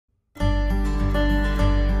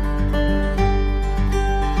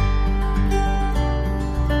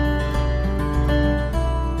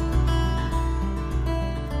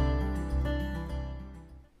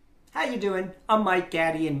you doing? I'm Mike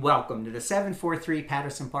Gaddy, and welcome to the 743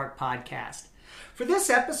 Patterson Park podcast. For this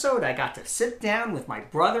episode, I got to sit down with my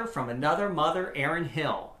brother from another mother, Aaron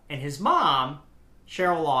Hill, and his mom,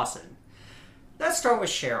 Cheryl Lawson. Let's start with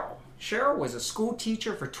Cheryl. Cheryl was a school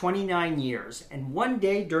teacher for 29 years, and one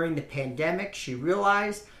day during the pandemic, she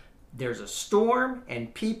realized there's a storm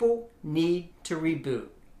and people need to reboot.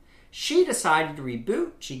 She decided to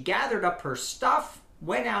reboot. She gathered up her stuff,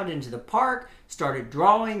 went out into the park, started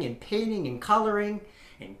drawing and painting and coloring,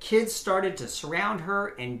 and kids started to surround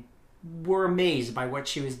her and were amazed by what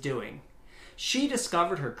she was doing. She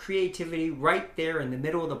discovered her creativity right there in the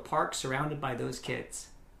middle of the park surrounded by those kids.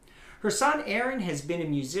 Her son Aaron has been a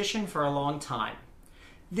musician for a long time.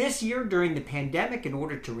 This year during the pandemic, in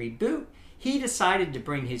order to reboot, he decided to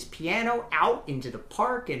bring his piano out into the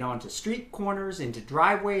park and onto street corners, into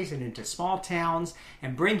driveways and into small towns,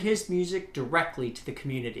 and bring his music directly to the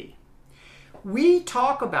community. We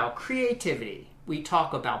talk about creativity. We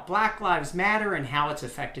talk about Black Lives Matter and how it's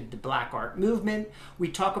affected the Black art movement. We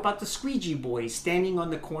talk about the Squeegee Boys standing on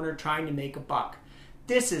the corner trying to make a buck.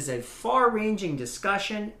 This is a far-ranging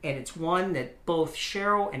discussion, and it's one that both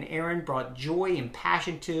Cheryl and Aaron brought joy and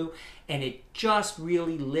passion to, and it just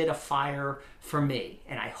really lit a fire for me,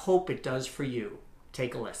 and I hope it does for you.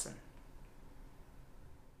 Take a listen.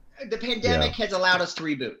 The pandemic has allowed us to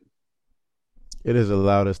reboot. It has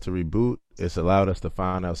allowed us to reboot. It's allowed us to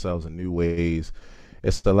find ourselves in new ways.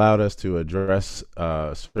 It's allowed us to address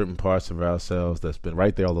certain parts of ourselves that's been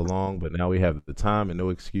right there all along, but now we have the time and no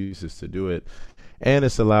excuses to do it. And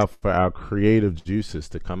it's allowed for our creative juices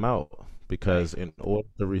to come out, because in order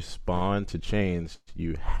to respond to change,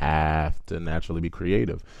 you have to naturally be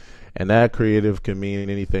creative. And that creative can mean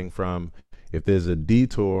anything from, if there's a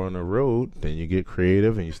detour on the road, then you get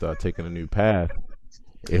creative and you start taking a new path.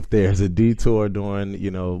 If there's a detour during,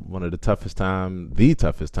 one of the toughest time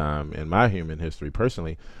in my human history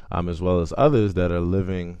personally, as well as others that are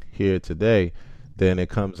living here today, then it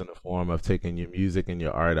comes in the form of taking your music and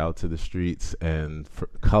your art out to the streets and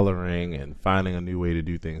coloring and finding a new way to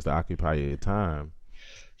do things to occupy your time.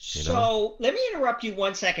 So let me interrupt you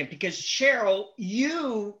 1 second, because Cheryl,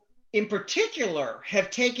 you in particular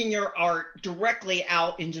have taken your art directly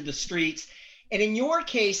out into the streets. And in your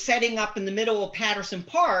case, setting up in the middle of Patterson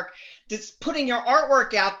Park, just putting your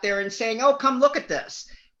artwork out there and saying, oh, come look at this.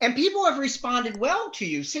 And people have responded well to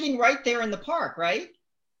you, sitting right there in the park, right?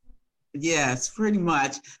 Yes, pretty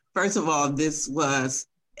much. First of all, this was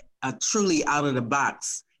a truly out of the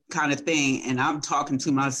box kind of thing. And I'm talking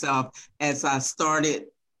to myself as I started.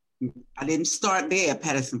 I didn't start there at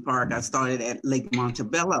Patterson Park. I started at Lake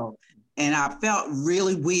Montebello. And I felt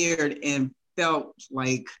really weird and felt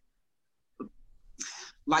like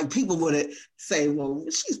people would say, well,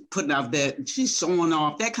 she's putting out that, she's showing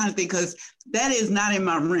off, that kind of thing, because that is not in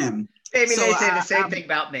my rim. Maybe so they say the same thing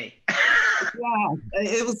about me. Yeah,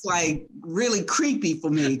 it was like really creepy for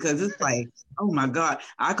me, because it's like, oh my God,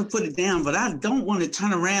 I could put it down, but I don't want to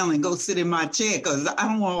turn around and go sit in my chair because I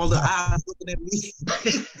don't want all the eyes looking at me.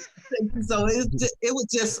 So it was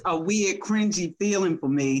just a weird, cringy feeling for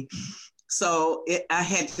me. So I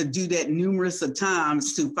had to do that numerous of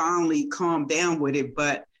times to finally calm down with it.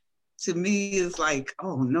 But to me, it's like,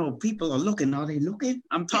 oh no, people are looking. Are they looking?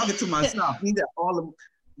 I'm talking to myself. These are all the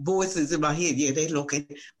voices in my head. Yeah, they looking.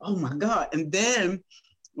 Oh my God. And then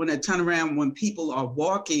when I turn around, when people are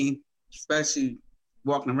walking, especially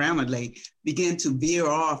walking around the lake, begin to veer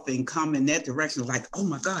off and come in that direction, like, oh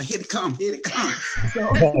my God, here it comes, here it comes. So,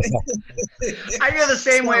 I feel the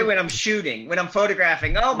same way when I'm shooting, when I'm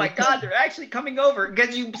photographing. Oh my God, they're actually coming over,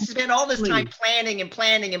 because you spend all this time planning and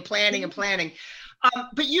planning and planning and planning.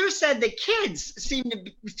 But you said that kids seem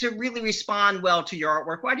to really respond well to your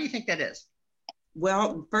artwork. Why do you think that is?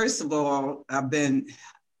 Well, first of all, I've been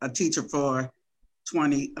a teacher for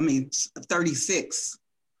 36.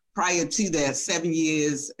 Prior to that, 7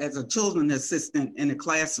 years as a children's assistant in the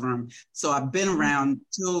classroom. So I've been around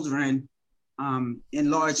children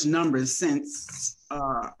in large numbers since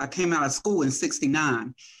I came out of school in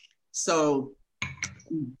 '69. So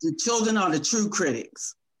the children are the true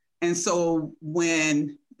critics. And so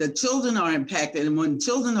when the children are impacted and when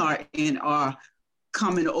children are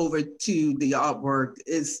coming over to the artwork,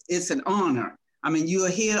 it's an honor. I mean, you'll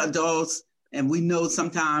hear adults, and we know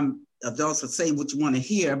sometimes adults will say what you want to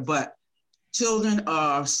hear, but children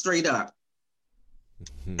are straight up.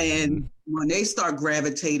 And when they start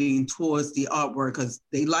gravitating towards the artwork, because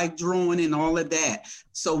they like drawing and all of that.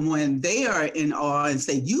 So when they are in awe and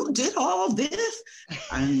say, you did all this?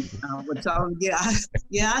 And I would tell them, yeah,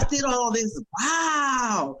 I did all this.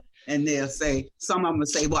 Wow. And they'll say, some of them will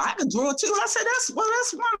say, well, I can draw too. I said,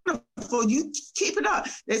 that's wonderful. You keep it up.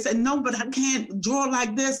 They said, no, but I can't draw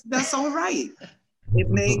like this. That's all right.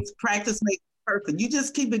 Practice makes perfect. You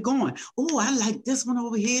just keep it going. Oh, I like this one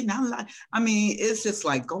over here. And it's just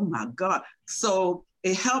like, oh my God. So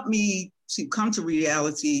it helped me to come to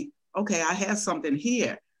reality. Okay, I have something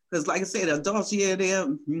here. Because like I said, adults, yeah, they're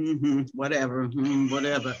whatever.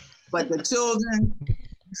 But the children,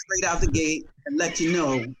 straight out the gate and let you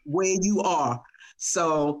know where you are.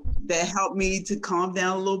 So that helped me to calm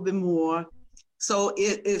down a little bit more. So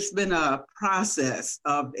it's been a process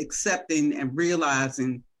of accepting and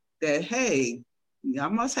realizing that, hey, I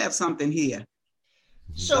must have something here.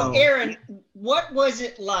 So Aaron, what was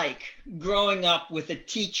it like growing up with a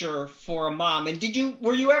teacher for a mom? And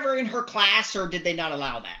were you ever in her class, or did they not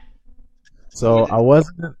allow that? So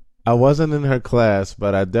I wasn't in her class,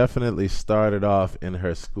 but I definitely started off in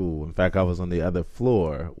her school. In fact, I was on the other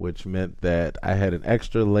floor, which meant that I had an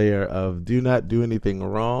extra layer of do not do anything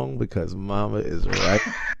wrong because mama is right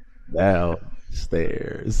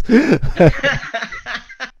downstairs.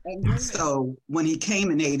 So when he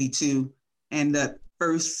came in 82 and the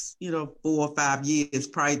first, 4 or 5 years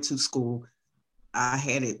prior to school, I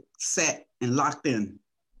had it set and locked in.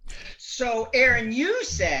 So Aaron, you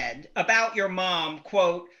said about your mom,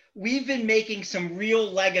 quote, "We've been making some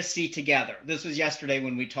real legacy together." This was yesterday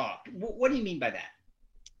when we talked. What do you mean by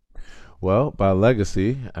that? Well, by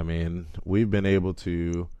legacy, I mean, we've been able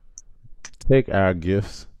to take our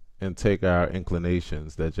gifts and take our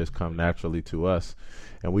inclinations that just come naturally to us,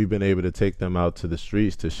 and we've been able to take them out to the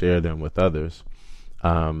streets to share them with others.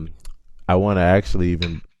 I want to actually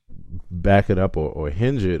even back it up or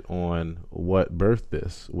hinge it on what birthed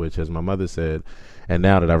this, which, as my mother said, and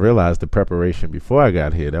now that I realized the preparation before I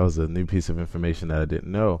got here, that was a new piece of information that I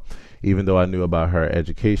didn't know, even though I knew about her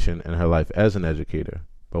education and her life as an educator.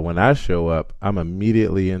 But when I show up, I'm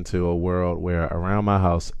immediately into a world where around my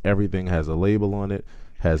house, everything has a label on it,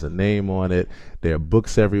 has a name on it. There are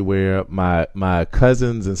books everywhere. My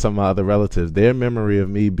cousins and some of my other relatives, their memory of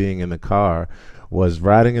me being in the car was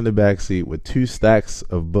riding in the back seat with 2 stacks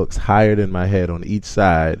of books higher than my head on each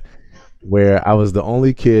side, where I was the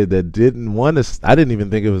only kid that didn't want to. I didn't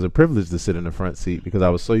even think it was a privilege to sit in the front seat because I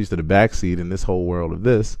was so used to the back seat in this whole world of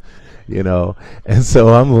this, And so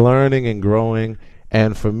I'm learning and growing.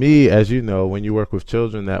 And for me, as you know, when you work with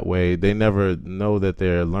children that way, they never know that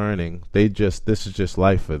they're learning. This is just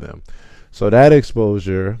life for them. So that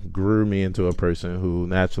exposure grew me into a person who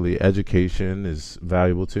naturally education is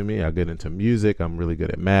valuable to me. I get into music. I'm really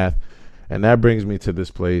good at math. And that brings me to this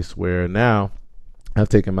place where now I've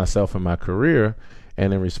taken myself and my career,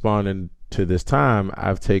 and in responding to this time,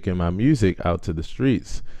 I've taken my music out to the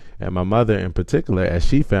streets. And my mother in particular, as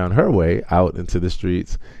she found her way out into the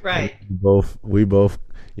streets, right? We both,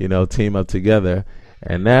 team up together.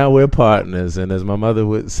 And now we're partners, and as my mother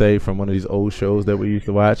would say from one of these old shows that we used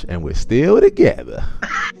to watch, and we're still together.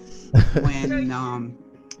 When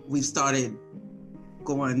we started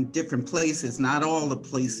going different places, not all the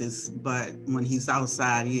places, but when he's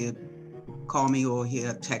outside, he'd call me or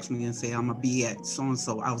he'll text me and say, I'm going to be at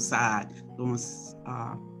so-and-so outside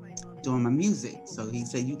doing my music. So he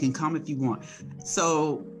said, you can come if you want.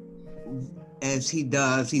 So as he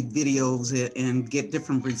does, he videos it and get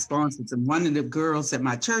different responses. And one of the girls at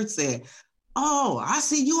my church said, oh, I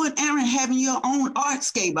see you and Aaron having your own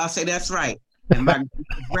artscape. I said, that's right. And my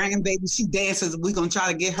grandbaby, she dances. We're going to try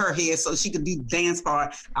to get her here so she can do the dance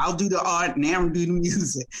part. I'll do the art and Aaron do the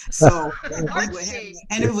music. So,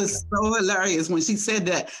 and it was so hilarious when she said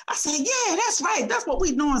that. I said, yeah, that's right. That's what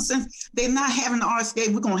we're doing. Since they're not having the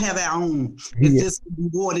artscape, we're going to have our own. It's just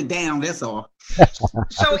watered down. That's all.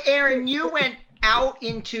 So, Aaron, you went out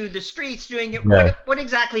into the streets doing it. Yeah. What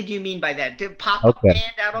exactly do you mean by that? Did pop up a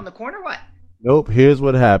band out on the corner? What? Nope. Here's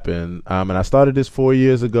what happened. And I started this 4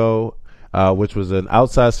 years ago. Which was an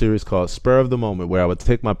outside series called Spur of the Moment, where I would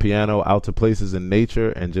take my piano out to places in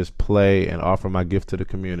nature and just play and offer my gift to the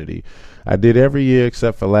community. I did every year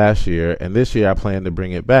except for last year, and this year I plan to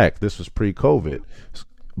bring it back. This was pre-COVID.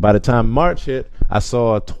 By the time March hit, I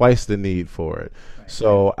saw twice the need for it.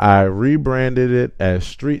 So I rebranded it as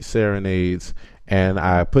Street Serenades, and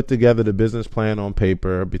I put together the business plan on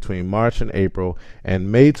paper between March and April.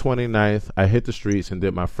 And May 29th, I hit the streets and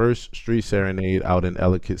did my first street serenade out in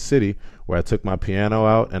Ellicott City, where I took my piano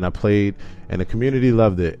out and I played, and the community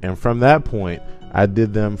loved it. And from that point, I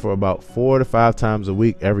did them for about 4 to 5 times a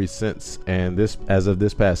week ever since. And as of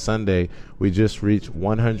this past Sunday, we just reached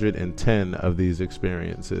 110 of these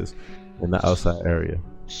experiences in the outside area.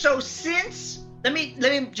 So let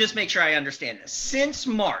me just make sure I understand this. Since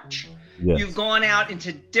March, yes, you've gone out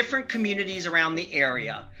into different communities around the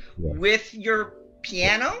area. Yes. with your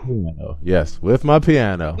piano? Yes, with my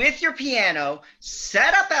piano. With your piano,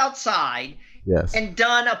 set up outside, Yes. and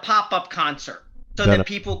done a pop-up concert so that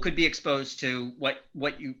people could be exposed to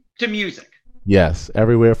to music. Yes,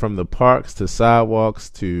 everywhere from the parks to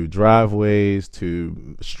sidewalks to driveways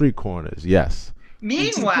to street corners. Yes.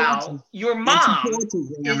 Meanwhile, your mom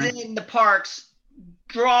is in the parks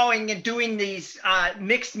drawing and doing these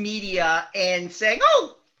mixed media and saying,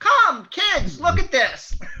 "Oh, come, kids, look at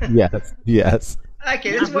this." Yes, yes.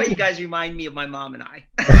 Okay, this is what you guys remind me of my mom and I.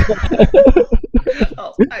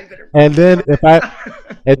 I better. And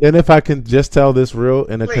then if I can just tell this real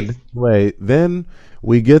in a condensed way, then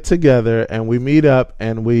we get together and we meet up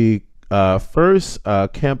and we first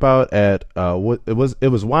camp out at it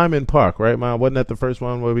was Wyman Park, right, Mom? Wasn't that the first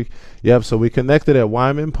one where we? Yep. So we connected at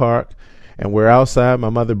Wyman Park, and we're outside. My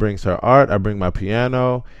mother brings her art. I bring my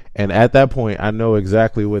piano. And at that point, I know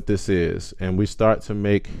exactly what this is. And we start to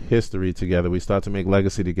make history together. We start to make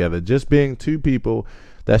legacy together. Just being two people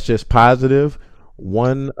that's just positive.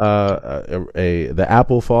 One, the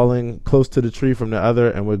apple falling close to the tree from the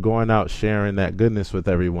other, and we're going out sharing that goodness with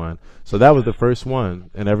everyone. So that was the first one.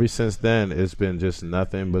 And ever since then, it's been just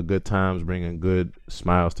nothing but good times, bringing good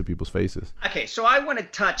smiles to people's faces. Okay, so I want to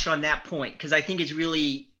touch on that point because I think it's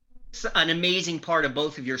really an amazing part of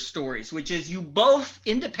both of your stories, which is you both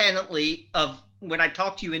independently of when I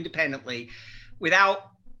talk to you independently,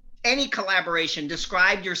 without any collaboration,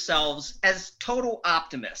 described yourselves as total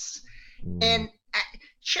optimists. And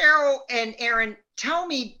Cheryl and Aaron, tell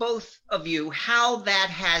me, both of you, how that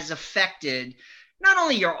has affected not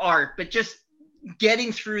only your art, but just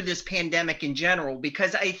getting through this pandemic in general,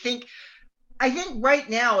 because I think right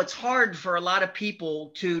now it's hard for a lot of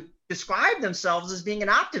people to describe themselves as being an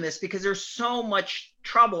optimist because there's so much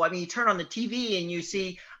trouble. I mean, you turn on the TV and you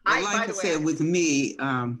see. Well, like I said, with me,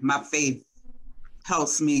 my faith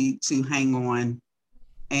helps me to hang on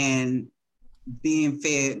and being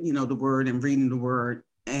fed, the word and reading the word.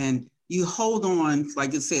 And you hold on,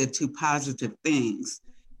 like I said, to positive things.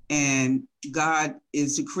 And God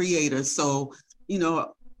is the creator. So,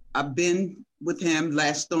 I've been with him,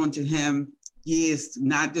 latched on to him years,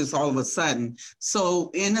 not just all of a sudden.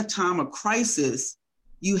 So in a time of crisis,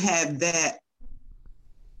 you have that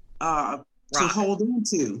to hold on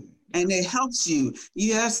to, and it helps you.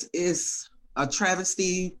 Yes, it's a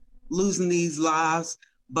travesty losing these lives,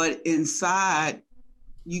 but inside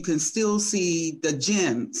you can still see the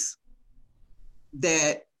gems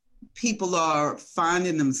that people are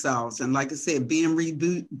finding themselves. And like I said, being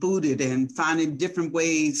rebooted and finding different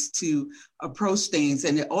ways to approach things.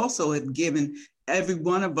 And it also has given every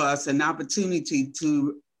one of us an opportunity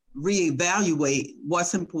to reevaluate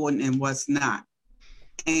what's important and what's not.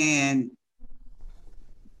 And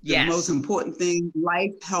the most important thing,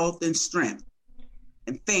 life, health, and strength,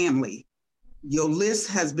 and family. Your list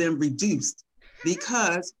has been reduced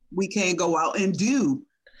because we can't go out and do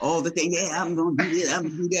all the things. Yeah, I'm going to do this, I'm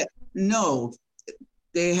going to do that. No,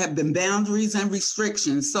 there have been boundaries and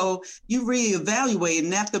restrictions. So you reevaluate,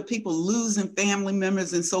 and after people losing family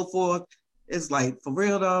members and so forth, it's like, for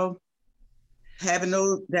real though, having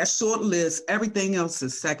that short list, everything else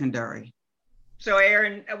is secondary. So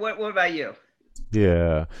Aaron, what about you?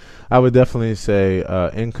 Yeah, I would definitely say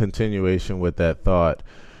in continuation with that thought,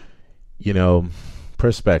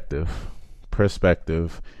 perspective,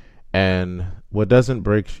 and what doesn't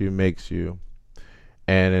break you makes you.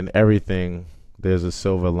 And in everything, there's a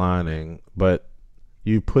silver lining, but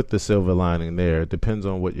you put the silver lining there. It depends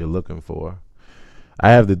on what you're looking for. I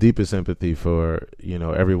have the deepest empathy for,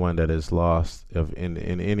 everyone that is lost in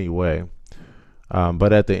any way.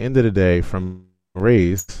 But at the end of the day, from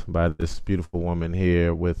raised by this beautiful woman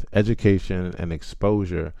here with education and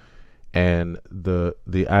exposure and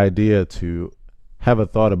the idea to have a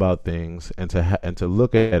thought about things and to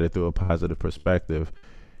look at it through a positive perspective,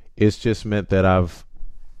 it's just meant that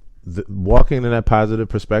walking in that positive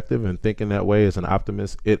perspective and thinking that way as an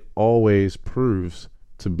optimist, it always proves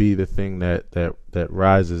to be the thing that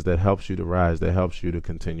rises, that helps you to rise, that helps you to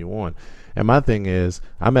continue on. And my thing is,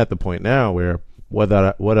 I'm at the point now where what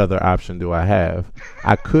other option do I have?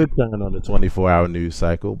 I could turn on the 24-hour news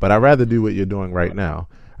cycle, but I'd rather do what you're doing right now.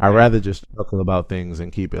 I'd rather just talk about things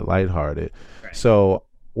and keep it lighthearted. Right. So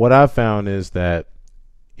what I've found is that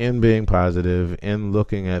in being positive, in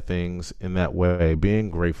looking at things in that way, being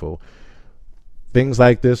grateful, things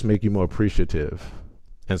like this make you more appreciative.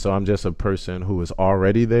 And so I'm just a person who is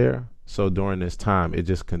already there. So during this time, it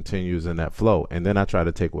just continues in that flow. And then I try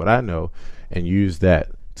to take what I know and use that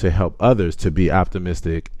to help others to be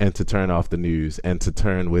optimistic and to turn off the news and to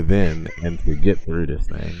turn within and to get through this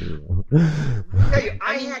thing.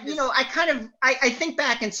 I think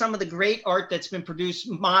back in some of the great art that's been produced,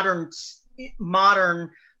 modern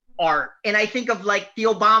art, and I think of like the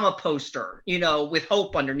Obama poster, with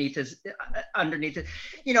hope underneath it.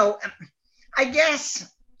 I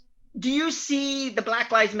guess, do you see the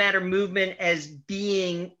Black Lives Matter movement as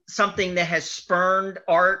being something that has spurned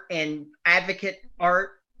art and advocate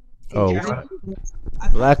art?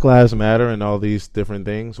 Black Lives Matter and all these different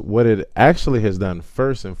things, what it actually has done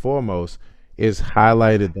first and foremost is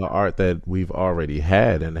highlighted the art that we've already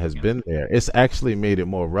had and has been there. It's actually made it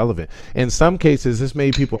more relevant. In some cases, it's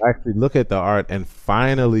made people actually look at the art and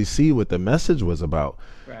finally see what the message was about.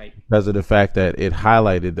 Right. Because of the fact that it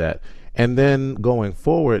highlighted that. And then going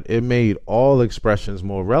forward, it made all expressions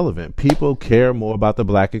more relevant. People care more about the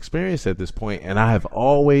Black experience at this point. And I have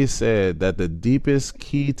always said that the deepest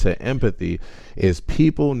key to empathy is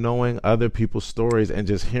people knowing other people's stories and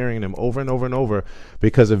just hearing them over and over and over.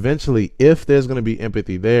 Because eventually, if there's going to be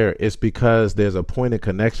empathy there, it's because there's a point of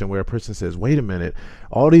connection where a person says, wait a minute,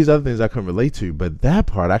 all these other things I can relate to, but that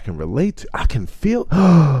part I can relate to. I can feel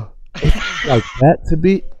it's like that to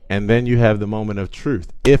be. And then you have the moment of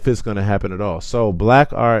truth, if it's going to happen at all. So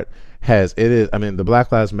Black art the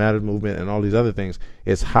Black Lives Matter movement and all these other things,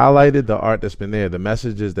 it's highlighted the art that's been there, the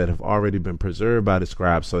messages that have already been preserved by the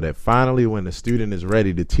scribes, so that finally when the student is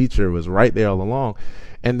ready, the teacher was right there all along.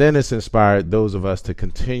 And then it's inspired those of us to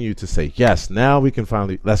continue to say, yes, now we can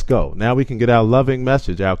finally, let's go. Now we can get our loving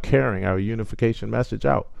message, our caring, our unification message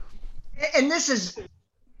out. And this is,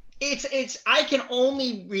 I can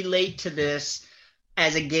only relate to this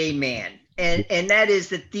as a gay man, and that is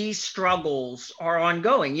that these struggles are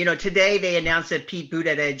ongoing. Today they announced that Pete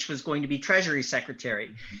Buttigieg was going to be Treasury Secretary,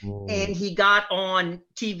 and he got on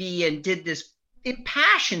TV and did this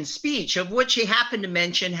impassioned speech, of which he happened to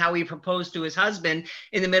mention how he proposed to his husband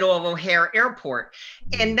in the middle of O'Hare Airport.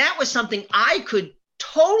 And that was something I could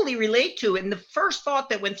totally relate to. And the first thought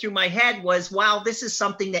that went through my head was, wow, this is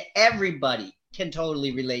something that everybody can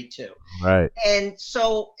totally relate to. Right. And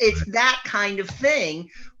so it's that kind of thing.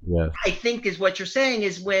 Yes. I think is what you're saying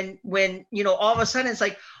is when all of a sudden it's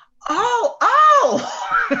like, The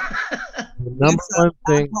number one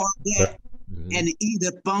thing. And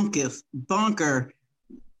Edith Bunker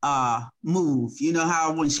move. You know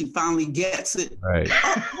how when she finally gets it. Right.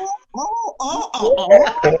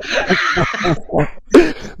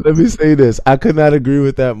 Let me say this. I could not agree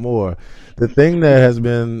with that more. The thing that has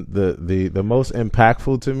been the most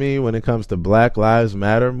impactful to me when it comes to Black Lives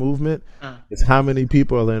Matter movement is how many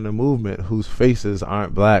people are in the movement whose faces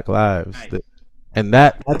aren't Black lives. Right. And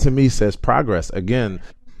that to me says progress. Again,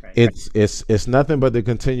 it's nothing but the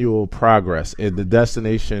continual progress. The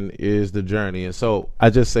destination is the journey. And so I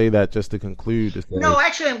just say that just to conclude. No,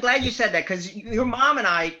 actually, I'm glad you said that, because your mom and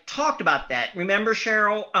I talked about that. Remember,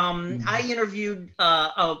 Cheryl? I interviewed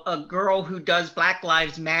a girl who does Black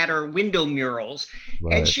Lives Matter window murals,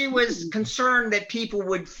 right. And she was concerned that people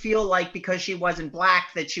would feel like because she wasn't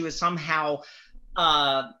Black that she was somehow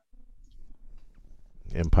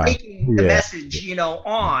taking the message,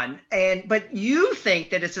 on. But you think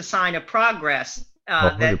that it's a sign of progress.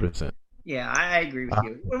 100%. Yeah, I agree with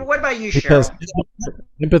you. What about you, because Cheryl?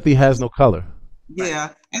 Empathy has no color. Yeah,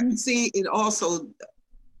 and see, it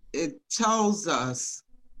tells us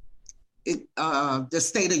the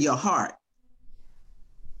state of your heart,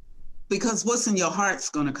 because what's in your heart's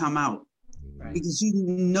going to come out, right. Because you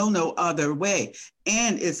know no other way,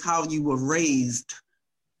 and it's how you were raised.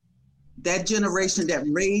 That generation that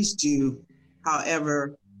raised you,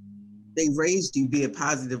 however they raised you, be it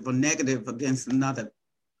positive or negative against another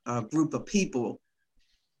group of people,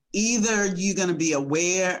 either you're going to be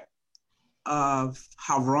aware of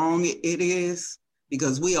how wrong it is,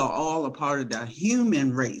 because we are all a part of the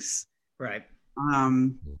human race. Right.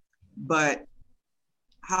 But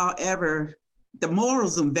however, the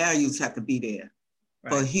morals and values have to be there,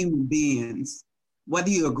 right, for human beings, whether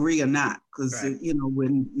you agree or not, because, right,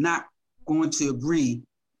 we're not going to agree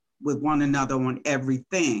with one another on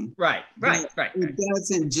everything. Right. It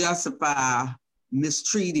doesn't justify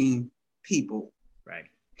mistreating people. Right.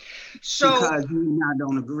 So because you and I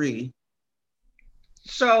don't agree.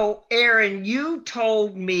 So, Aaron, you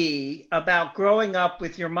told me about growing up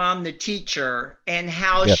with your mom, the teacher, and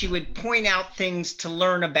how she would point out things to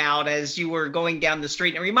learn about as you were going down the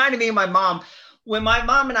street. And it reminded me of my mom. When my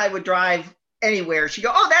mom and I would drive anywhere, she'd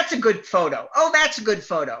go, "Oh, that's a good photo. Oh, that's a good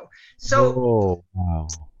photo." So, wow.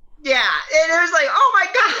 Yeah, and it was like, oh my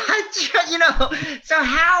God, So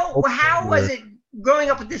how was it growing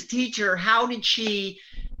up with this teacher? How did she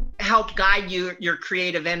help guide your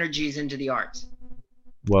creative energies into the arts?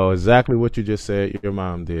 Well, exactly what you just said, your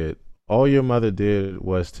mom did. All your mother did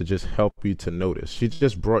was to just help you to notice. She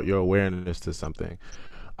just brought your awareness to something.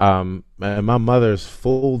 And my mother's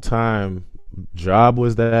full-time job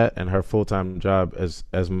was that, and her full-time job as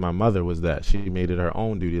my mother was that. She made it her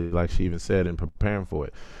own duty, like she even said, in preparing for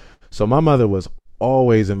it. So my mother was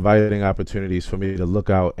always inviting opportunities for me to look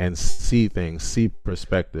out and see things, see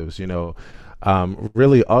perspectives,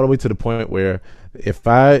 really all the way to the point where if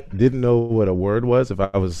I didn't know what a word was, if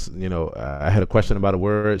I was, I had a question about a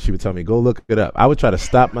word, she would tell me, go look it up. I would try to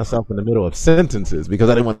stop myself in the middle of sentences because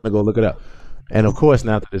I didn't want to go look it up. And of course,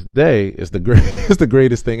 now to this day, it's the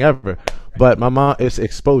greatest thing ever. But my mom, it's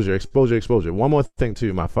exposure. One more thing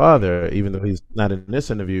too, my father, even though he's not in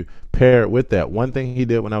this interview, paired with that. One thing he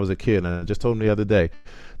did when I was a kid, and I just told him the other day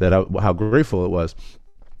that how grateful it was,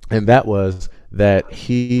 and that was that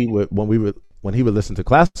he would when he would listen to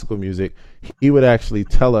classical music, he would actually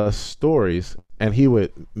tell us stories, and he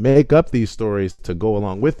would make up these stories to go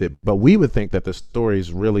along with it. But we would think that the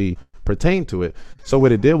stories really pertain to it. So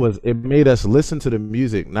what it did was it made us listen to the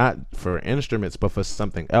music not for instruments but for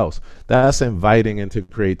something else. That's inviting into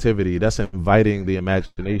creativity. That's inviting the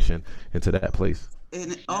imagination into that place.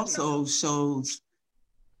 And it also shows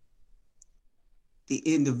the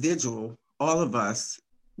individual, all of us,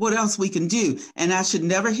 what else we can do. And I should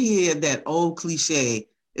never hear that old cliche,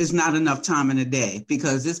 is not enough time in a day,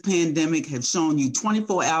 because this pandemic has shown you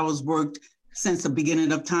 24 hours worked since the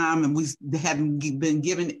beginning of time, and we haven't been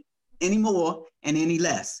given any more and any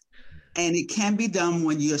less. And it can be done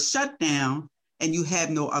when you're shut down and you have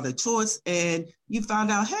no other choice, and you found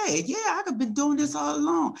out, hey, yeah, I could have been doing this all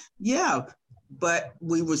along. Yeah, but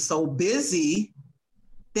we were so busy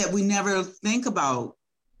that we never think about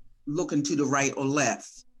looking to the right or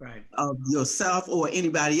left of yourself or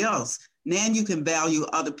anybody else. Now you can value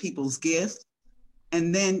other people's gifts,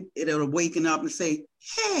 and then it'll waken up and say,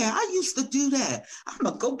 hey, I used to do that. I'm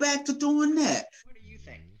going to go back to doing that. What do you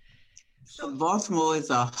think? So Baltimore is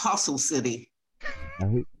a hustle city.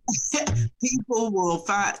 People will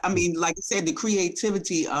find, like I said, the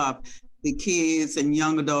creativity of the kids and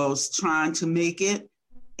young adults trying to make it.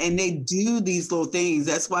 And they do these little things.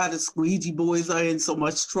 That's why the Squeegee Boys are in so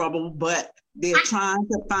much trouble, but they're trying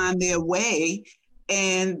to find their way,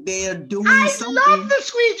 and they're doing something. I love the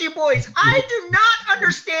Squeegee Boys. I do not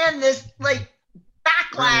understand this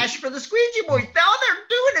backlash for the Squeegee Boys. All they're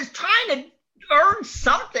doing is trying to earn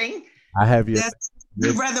something. I have you.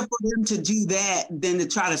 I'd rather for them to do that than to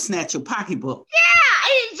try to snatch your pocketbook.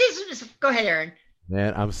 Yeah, just go ahead, Aaron.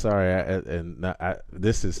 Man, I'm sorry,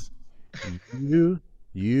 this is you.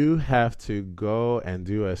 You have to go and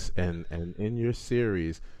do and in your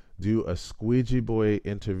series do a Squeegee Boy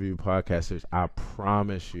interview podcast. I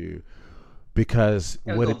promise you, because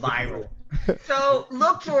it'll go viral. So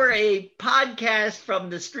look for a podcast from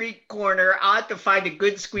the street corner. I'll have to find a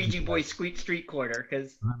good Squeegee Boy street corner,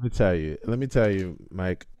 because let me tell you,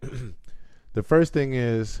 Mike. The first thing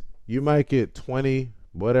is you might get 20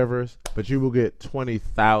 whatevers, but you will get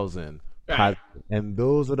 20,000. Right. And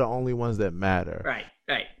those are the only ones that matter. Right.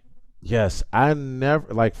 Yes, I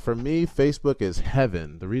never, for me, Facebook is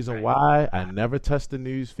heaven. The reason why I never touch the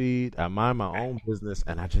news feed, I mind my own business,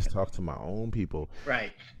 and I just talk to my own people.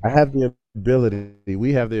 Right. We have the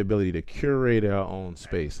ability to curate our own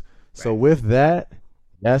space. So with that,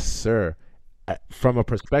 yes, sir. From a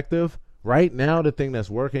perspective, right now, the thing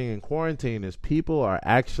that's working in quarantine is people are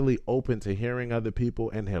actually open to hearing other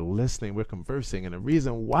people, and they're listening. We're conversing. And the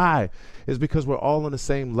reason why is because we're all on the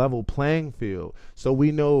same level playing field. So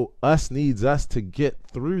we know us needs us to get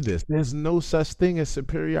through this. There's no such thing as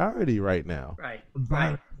superiority right now. Right.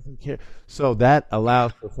 Doesn't care. So that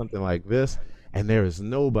allows for something like this. And there is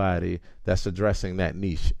nobody that's addressing that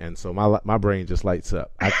niche. And so my brain just lights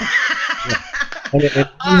up.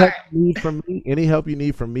 Any help you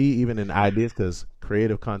need from me, even in ideas, because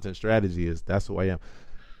creative content strategy that's who I am.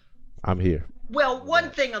 I'm here. Well, one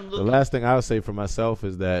thing I'm looking. The last thing I'll say for myself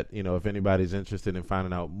is that, if anybody's interested in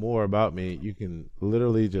finding out more about me, you can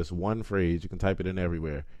literally just one phrase. You can type it in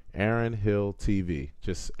everywhere. Aaron Hill TV,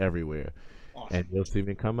 just everywhere, awesome. And you'll see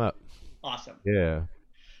me come up. Awesome. Yeah.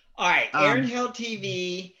 All right, Aaron Hill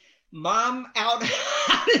TV. Mom out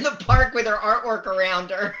in the park with her artwork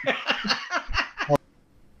around her.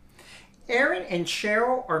 Aaron and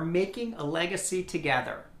Cheryl are making a legacy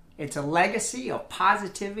together. It's a legacy of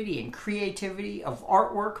positivity and creativity, of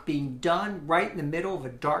artwork being done right in the middle of a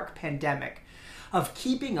dark pandemic, of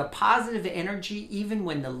keeping a positive energy even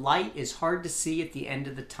when the light is hard to see at the end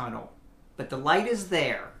of the tunnel. But the light is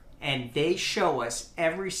there, and they show us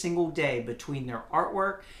every single day between their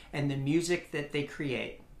artwork and the music that they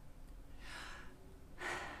create.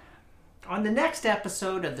 On the next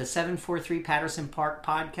episode of the 743 Patterson Park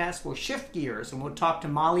podcast, we'll shift gears and we'll talk to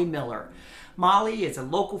Molly Miller. Molly is a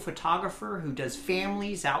local photographer who does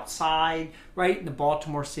families outside right in the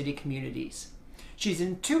Baltimore City communities. She's an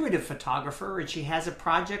intuitive photographer, and she has a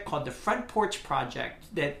project called the Front Porch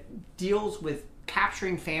Project that deals with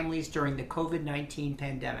capturing families during the COVID-19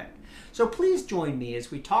 pandemic. So please join me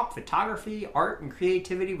as we talk photography, art, and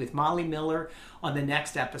creativity with Molly Miller on the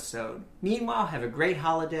next episode. Meanwhile, have a great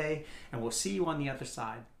holiday, and we'll see you on the other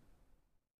side.